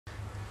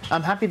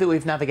I'm happy that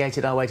we've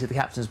navigated our way to the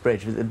Captain's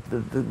Bridge.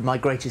 My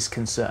greatest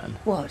concern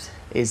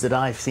is that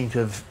I seem to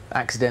have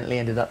accidentally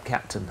ended up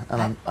captain,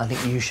 and I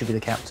think you should be the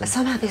captain.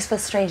 Somehow this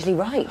feels strangely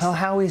right. Oh,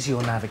 how is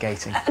your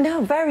navigating?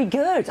 No, very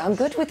good. I'm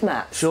good with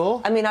maps.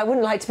 Sure? I mean, I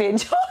wouldn't like to be in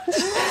charge.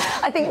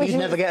 I think we should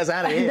never get us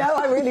out of here. No,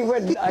 I really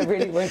wouldn't. I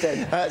really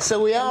wouldn't.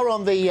 So we are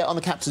on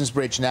the Captain's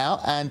Bridge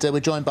now, and we're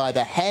joined by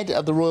the head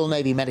of the Royal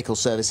Navy Medical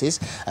Services,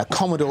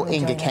 Commodore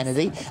Inga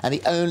Kennedy, and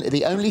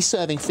the only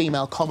serving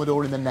female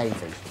Commodore in the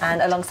Navy.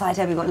 And alongside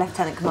her, we've got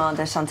Lieutenant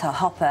Commander Chantal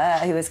Hopper,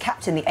 who has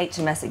captained the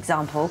HMS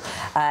Example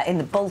in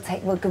the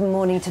Baltic. Well, good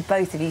morning to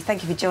both of you.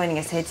 Thank you for joining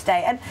us here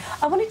today. And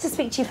I wanted to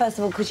speak to you first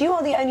of all, because you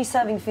are the only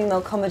serving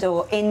female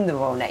Commodore in the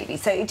Royal Navy.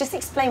 So just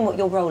explain what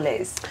your role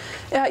is.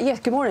 Yes,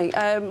 good morning.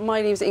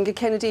 My name is Inga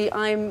Kennedy.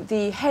 I'm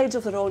the head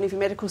of the Royal Navy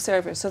Medical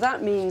Service. So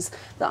that means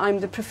that I'm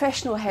the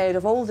professional head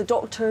of all the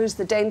doctors,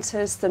 the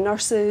dentists, the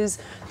nurses,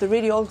 the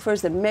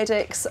radiographers, the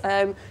medics,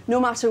 no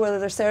matter whether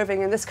they're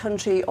serving in this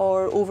country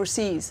or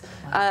overseas.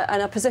 Wow.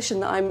 And a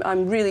position that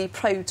I'm really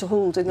proud to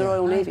hold in the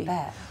Royal Navy.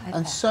 I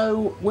bet.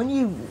 So when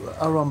you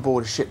are on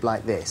board a ship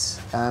like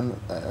this, I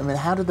mean,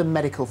 how do the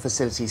medical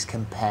facilities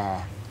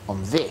compare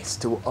on this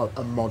to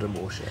a modern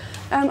warship?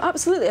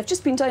 Absolutely. I've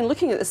just been down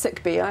looking at the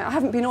sick bay. I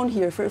haven't been on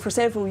here for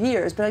several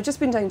years, but I've just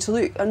been down to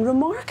look, and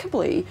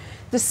remarkably,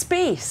 the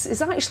space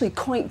is actually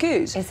quite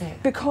good. Is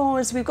it?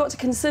 Because we've got to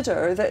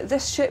consider that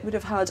this ship would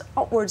have had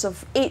upwards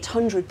of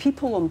 800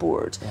 people on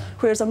board,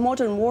 whereas a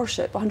modern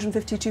warship,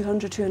 150,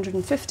 200,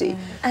 250.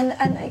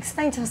 And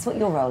explain to us what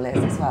your role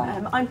is as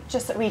well. I'm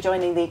just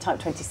rejoining the Type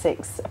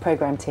 26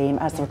 programme team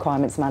as the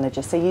requirements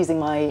manager, so using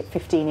my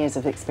 15 years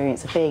of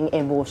experience of being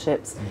in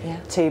warships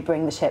to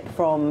bring the ship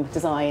from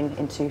design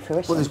into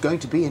fruition. Well, there's going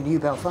to be a new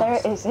Belfast.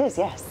 There it is,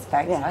 yes.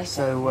 Very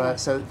exciting.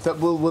 So,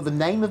 will the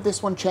name of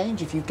this one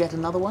change if you get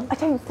another one? I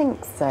don't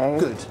think so.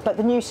 Good. But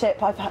the new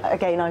ship,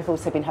 I've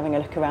also been having a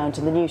look around,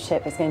 and the new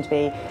ship is going to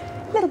be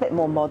a little bit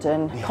more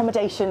modern.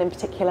 Accommodation in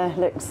particular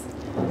looks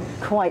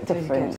quite different.